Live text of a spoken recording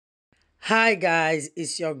Hi guys,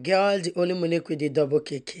 it's your girl, the only Monique with the double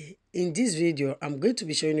KK. In this video, I'm going to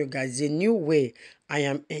be showing you guys the new way I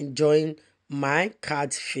am enjoying my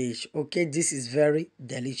catfish. Okay, this is very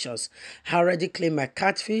delicious. I already cleaned my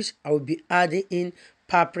catfish. I will be adding in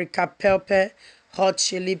paprika pepper, hot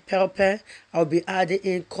chili pepper. I'll be adding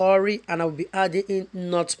in curry and I'll be adding in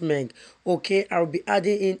nutmeg. Okay, I'll be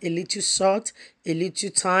adding in a little salt, a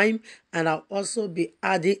little thyme, and I'll also be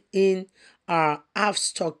adding in half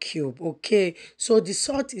stock cube. Okay, so the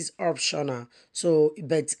salt is optional, so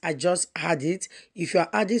but I just add it. If you are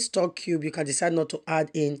adding stock cube, you can decide not to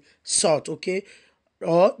add in salt. Okay,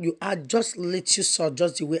 or you add just little salt,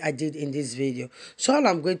 just the way I did in this video. So all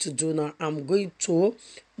I'm going to do now, I'm going to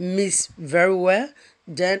mix very well.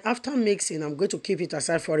 Then after mixing, I'm going to keep it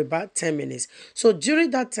aside for about 10 minutes. So during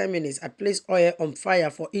that 10 minutes, I place oil on fire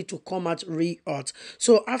for it to come out really hot.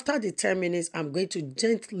 So after the 10 minutes, I'm going to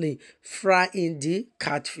gently fry in the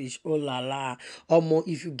catfish. Oh la la. Or more,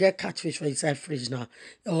 if you get catfish for inside fridge now,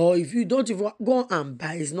 or if you don't even go and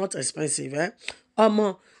buy, it's not expensive.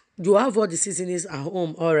 You have all the seasonings at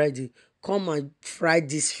home already. Come and fry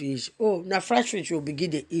this fish. Oh, now fresh fish will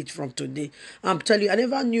begin to eat from today. I'm telling you, I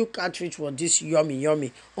never knew catfish was this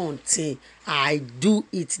yummy until I do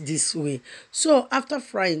it this way. So after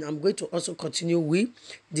frying, I'm going to also continue with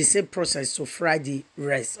the same process to fry the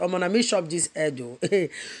rest. I'm gonna mix up this head though.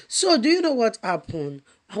 So do you know what happened?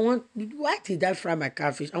 Why did I fry my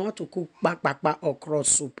catfish? I want to cook back okra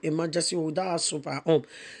soup, emergency without soup at home.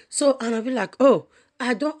 So, and I'll be like, oh,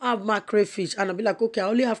 I don't have mackerel fish. And I'll be like, okay, I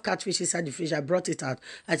only have catfish inside the fridge. I brought it out.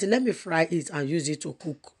 I said, let me fry it and use it to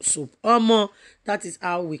cook soup. That is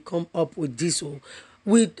how we come up with this.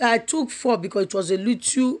 I took 4 because it was a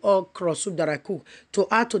little okra soup that I cooked to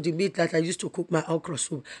add to the meat that I used to cook my okra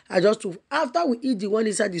soup. I just took, after we eat the one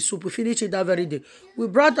inside the soup, we finish it that very day. We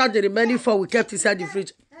brought out the remaining 4 we kept inside the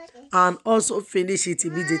fridge and also finish it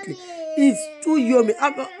immediately. It's too yummy.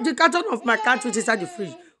 The carton of my catfish inside the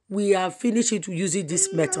fridge. We have finished it using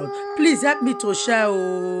this method. Please help me to share.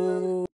 Oh.